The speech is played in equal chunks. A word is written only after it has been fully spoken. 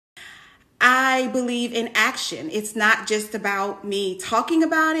I believe in action. It's not just about me talking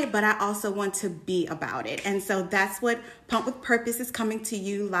about it, but I also want to be about it. And so that's what Pump with Purpose is coming to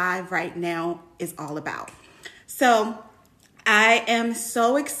you live right now is all about. So I am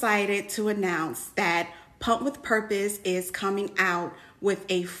so excited to announce that Pump with Purpose is coming out with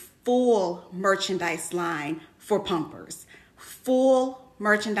a full merchandise line for pumpers. Full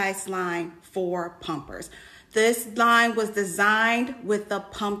merchandise line for pumpers. This line was designed with the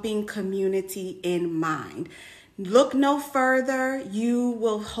pumping community in mind. Look no further. You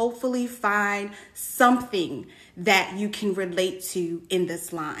will hopefully find something that you can relate to in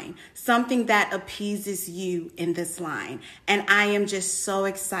this line, something that appeases you in this line. And I am just so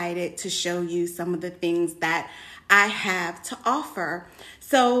excited to show you some of the things that I have to offer.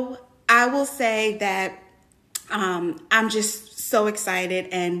 So I will say that I'm just so excited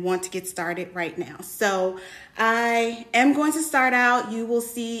and want to get started right now. So I am going to start out. You will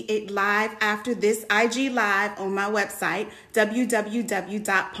see it live after this IG live on my website,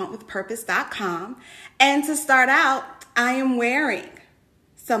 www.pumpwithpurpose.com. And to start out, I am wearing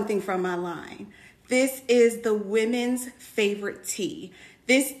something from my line. This is the women's favorite tee.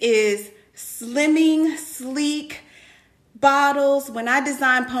 This is slimming, sleek bottles. When I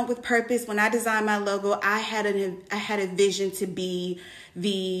designed Pump with Purpose, when I designed my logo, I had a vision to be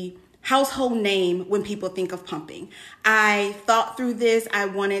the household name when people think of pumping. I thought through this. I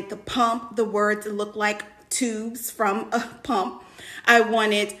wanted the pump, the word to look like tubes from a pump. I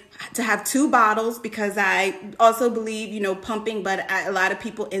wanted to have two bottles because I also believe, pumping, but a lot of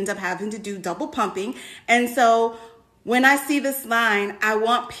people end up having to do double pumping. And so when I see this line, I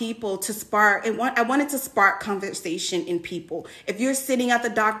want people to I want it to spark conversation in people. If you're sitting at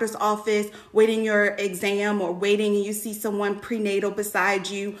the doctor's office, waiting your exam or waiting and you see someone prenatal beside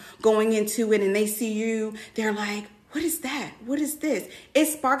you going into it and they see you, they're like, what is that? What is this? It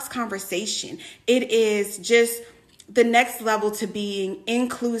sparks conversation. It is just the next level to being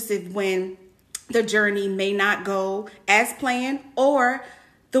inclusive when the journey may not go as planned, or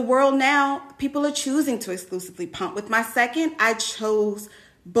the world now, people are choosing to exclusively pump. With my second, I chose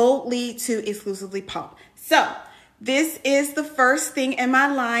boldly to exclusively pump. So this is the first thing in my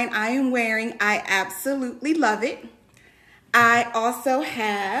line I am wearing. I absolutely love it. I also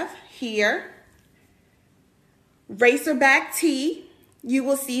have here racerback tee. You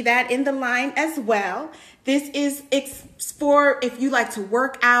will see that in the line as well. This is for if you like to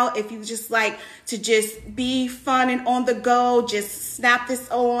work out, if you just like to just be fun and on the go, just snap this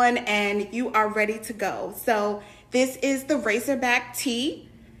on and you are ready to go. So this is the racerback tee.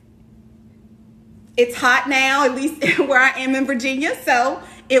 It's hot now, at least where I am in Virginia, so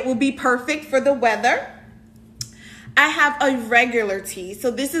it will be perfect for the weather. I have a regular tee.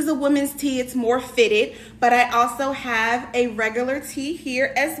 So this is a women's tee. It's more fitted, but I also have a regular tee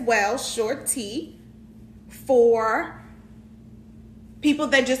here as well, short tee, for people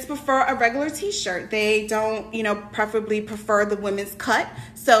that just prefer a regular t-shirt. They don't, preferably prefer the women's cut.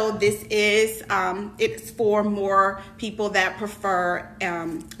 So this is, it's for more people that prefer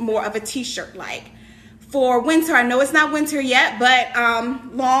more of a t-shirt like. For winter, I know it's not winter yet, but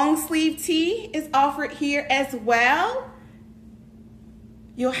long sleeve tee is offered here as well.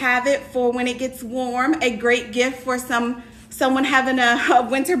 You'll have it for when it gets warm, a great gift for someone having a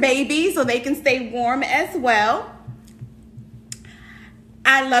winter baby so they can stay warm as well.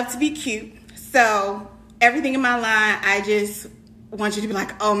 I love to be cute, so everything in my line, I just want you to be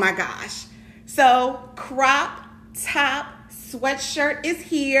like, oh my gosh. So crop top sweatshirt is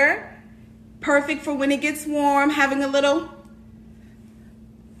here. Perfect for when it gets warm, having a little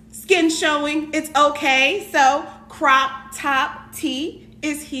skin showing, it's okay. So crop top tee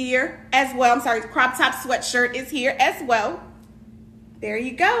is here as well. I'm sorry, crop top sweatshirt is here as well. There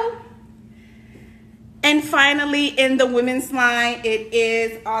you go. And finally, in the women's line, it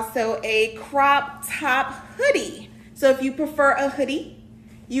is also a crop top hoodie. So if you prefer a hoodie,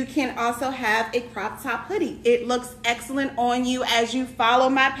 you can also have a crop top hoodie. It looks excellent on you. As you follow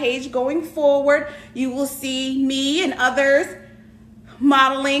my page going forward, you will see me and others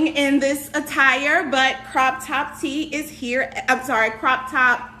modeling in this attire, but crop top tee is here. I'm sorry, crop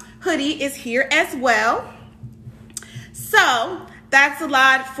top hoodie is here as well. So that's a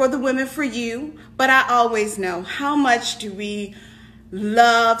lot for the women for you, but I always know how much do we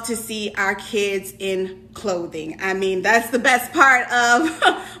love to see our kids in clothing. I mean, that's the best part of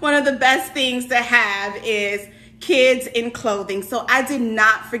one of the best things to have is kids in clothing. So I did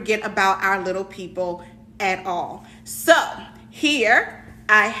not forget about our little people at all. So here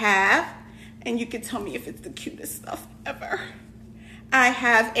I have, and you can tell me if it's the cutest stuff ever. I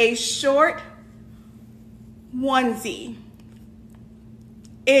have a short onesie.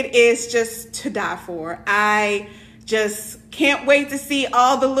 It is just to die for. I just can't wait to see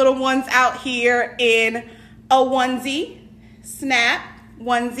all the little ones out here in a onesie, snap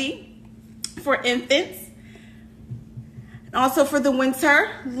onesie for infants. Also for the winter,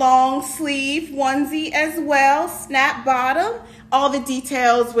 long sleeve onesie as well, snap bottom. All the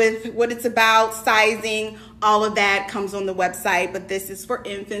details with what it's about, sizing, all of that comes on the website, but this is for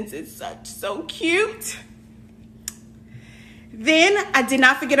infants. It's so cute. Then I did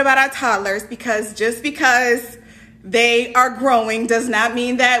not forget about our toddlers, because just because they are growing does not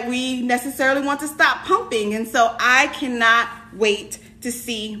mean that we necessarily want to stop pumping. And so I cannot wait to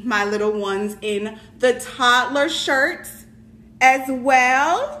see my little ones in the toddler shirts as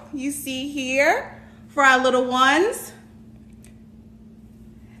well. You see here for our little ones.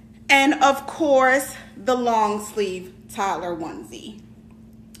 And of course, the long sleeve toddler onesie.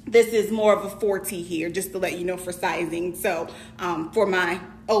 This is more of a 4T here, just to let you know for sizing. So for my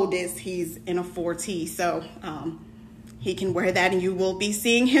oldest, he's in a 4T, so he can wear that, and you will be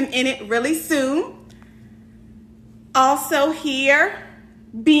seeing him in it really soon. Also here,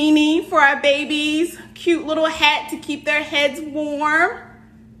 beanie for our babies. Cute little hat to keep their heads warm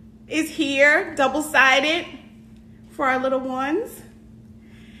is here, double-sided for our little ones.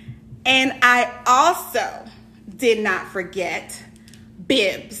 And I also did not forget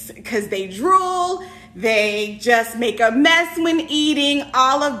bibs, because they drool, they just make a mess when eating,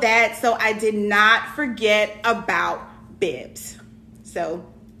 all of that. So I did not forget about bibs. So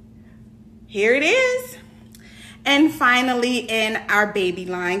here it is. And finally, in our baby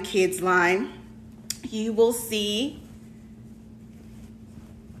line, kids line, you will see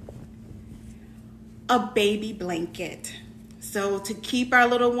a baby blanket. So to keep our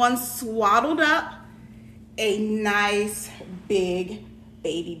little ones swaddled up, a nice big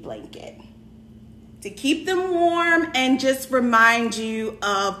baby blanket to keep them warm and just remind you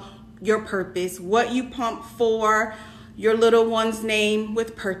of your purpose, what you pump for, your little one's name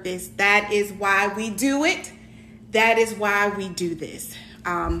with purpose. That is why we do it. That is why we do this.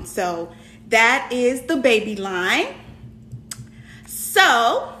 So that is the baby line.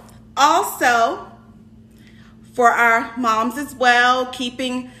 So also for our moms as well,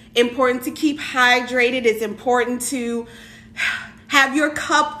 important to keep hydrated. It's important to have your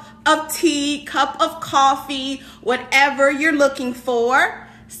cup of tea, cup of coffee, whatever you're looking for.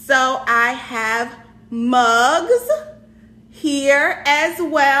 So I have mugs here as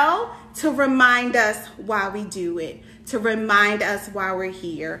well to remind us why we do it, to remind us why we're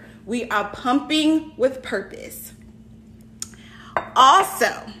here. We are pumping with purpose.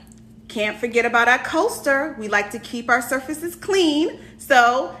 Also, can't forget about our coaster. We like to keep our surfaces clean.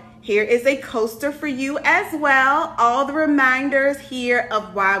 So here is a coaster for you as well. All the reminders here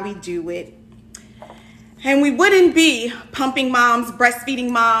of why we do it. And we wouldn't be pumping moms, breastfeeding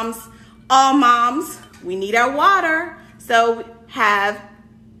moms, all moms. We need our water. So we have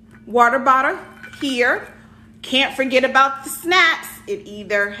water bottle here. Can't forget about the snaps. It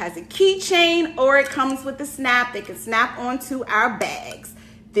either has a keychain or it comes with a snap that can snap onto our bags.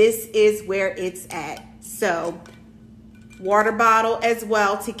 This is where it's at. So water bottle as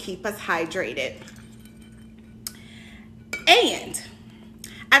well to keep us hydrated. And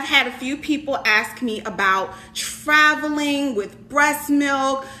I've had a few people ask me about traveling with breast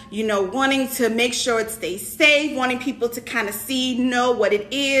milk, wanting to make sure it stays safe, wanting people to kind of know what it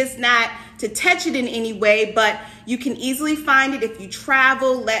is, not to touch it in any way, but you can easily find it if you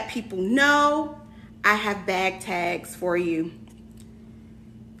travel. Let people know. I have bag tags for you.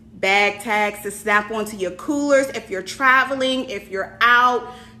 Bag tags to snap onto your coolers if you're traveling, if you're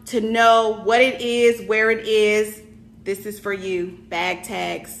out, to know what it is, where it is. This is for you. Bag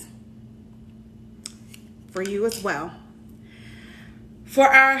tags for you as well.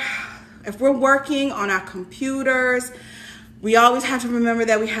 If we're working on our computers, we always have to remember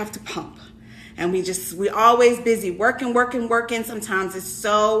that we have to pump. And we're always busy working. Sometimes it's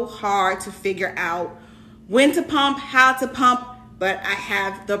so hard to figure out when to pump, how to pump. But I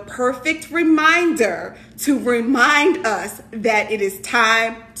have the perfect reminder to remind us that it is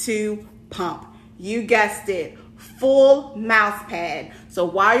time to pump. You guessed it, full mouse pad. So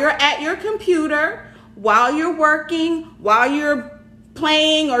while you're at your computer, while you're working, while you're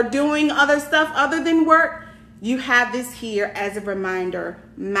playing or doing other stuff other than work, you have this here as a reminder,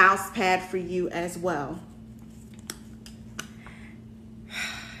 mouse pad for you as well.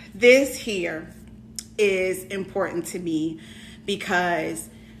 This here is important to me, because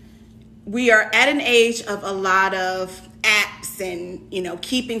we are at an age of a lot of apps and,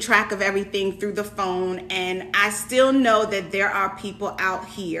 keeping track of everything through the phone. And I still know that there are people out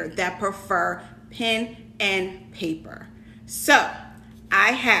here that prefer pen and paper. So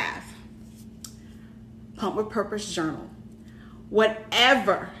I have Pump with Purpose journal.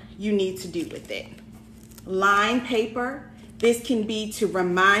 Whatever you need to do with it. Line paper. This can be to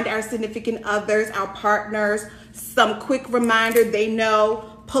remind our significant others, our partners, some quick reminder they know.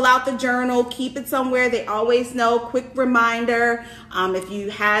 Pull out the journal, keep it somewhere. They always know, quick reminder. If you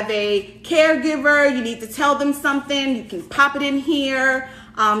have a caregiver, you need to tell them something, you can pop it in here.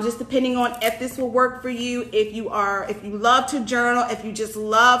 Just depending on if this will work for you. If you love to journal, if you just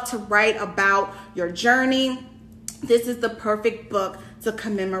love to write about your journey, this is the perfect book to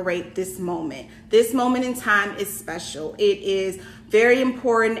commemorate this moment. This moment in time is special. It is very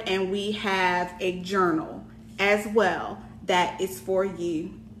important, and we have a journal as well that is for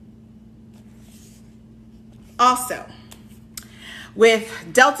you. Also, with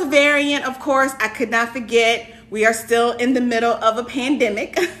Delta variant, of course, I could not forget, we are still in the middle of a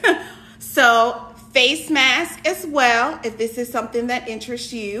pandemic. So face mask as well. If this is something that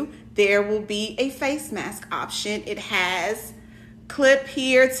interests you, there will be a face mask option. It has clip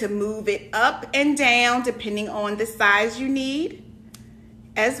here to move it up and down depending on the size you need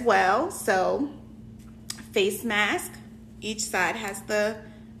as well. So face mask, each side has the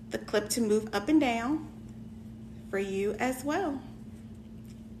clip to move up and down for you as well.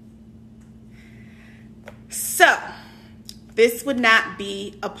 So this would not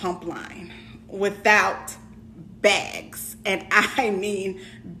be a pump line without bags, and I mean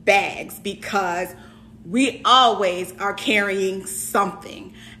bags, because we always are carrying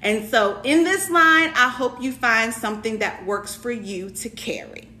something. And so in this line, I hope you find something that works for you to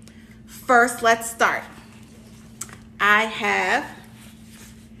carry. First, let's start. I have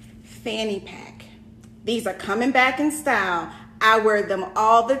fanny pack. These are coming back in style. I wear them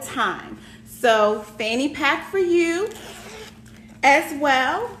all the time. So fanny pack for you as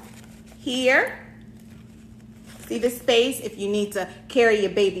well. Here, see the space if you need to carry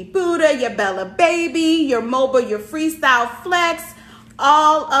your baby Buddha, your Bella baby, your mobile, your freestyle flex.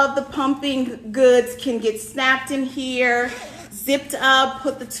 All of the pumping goods can get snapped in here, zipped up,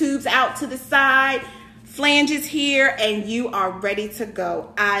 put the tubes out to the side, flanges here, and you are ready to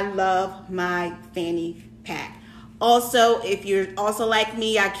go. I love my fanny pack. Also, if you're also like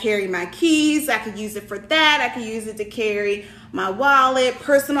me, I carry my keys. I could use it for that. I could use it to carry my wallet,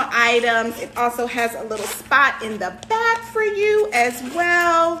 personal items. It also has a little spot in the back for you as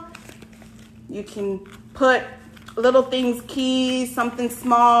well. You can put little things, keys, something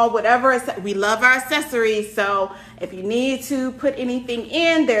small, whatever. We love our accessories. So if you need to put anything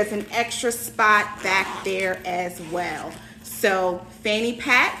in, there's an extra spot back there as well. So fanny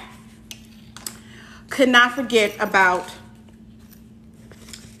pack. Could not forget about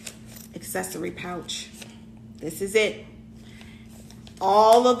accessory pouch. This is it.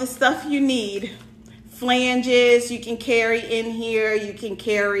 All of the stuff you need. Flanges you can carry in here. You can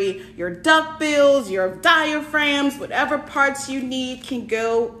carry your duckbills, your diaphragms, whatever parts you need can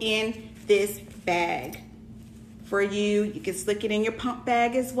go in this bag for you. You can slick it in your pump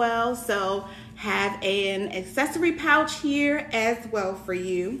bag as well. So have an accessory pouch here as well for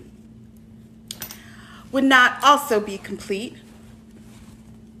you. Would not also be complete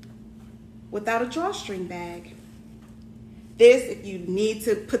without a drawstring bag. This, if you need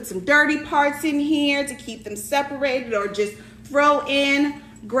to put some dirty parts in here to keep them separated, or just throw in,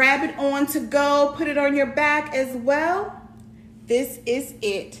 grab it on to go, put it on your back as well. This is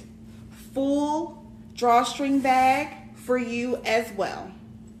it. Full drawstring bag for you as well.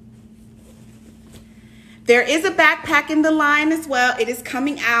 There is a backpack in the line as well. It is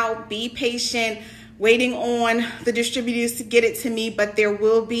coming out. Be patient. Waiting on the distributors to get it to me, but there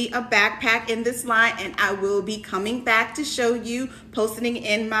will be a backpack in this line, and I will be coming back to show you, posting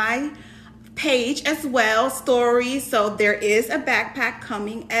in my page as well, stories. So there is a backpack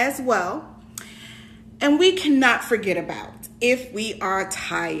coming as well. And we cannot forget about if we are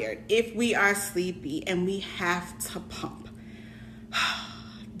tired, if we are sleepy, and we have to pump.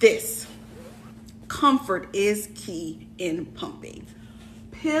 This comfort is key in pumping.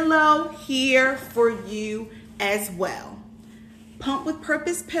 Pillow here for you as well. Pump with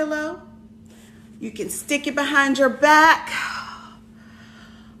Purpose pillow. You can stick it behind your back.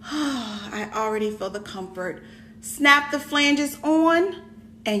 I already feel the comfort. Snap the flanges on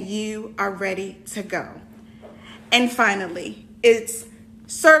and you are ready to go. And finally, it's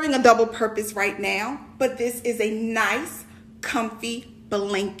serving a double purpose right now, but this is a nice, comfy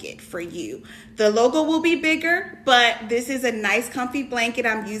blanket for you. The logo will be bigger, but this is a nice comfy blanket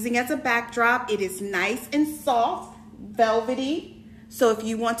I'm using as a backdrop. It is nice and soft, velvety. So if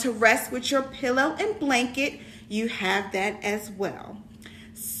you want to rest with your pillow and blanket, you have that as well.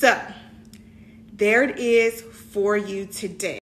 So there it is for you today.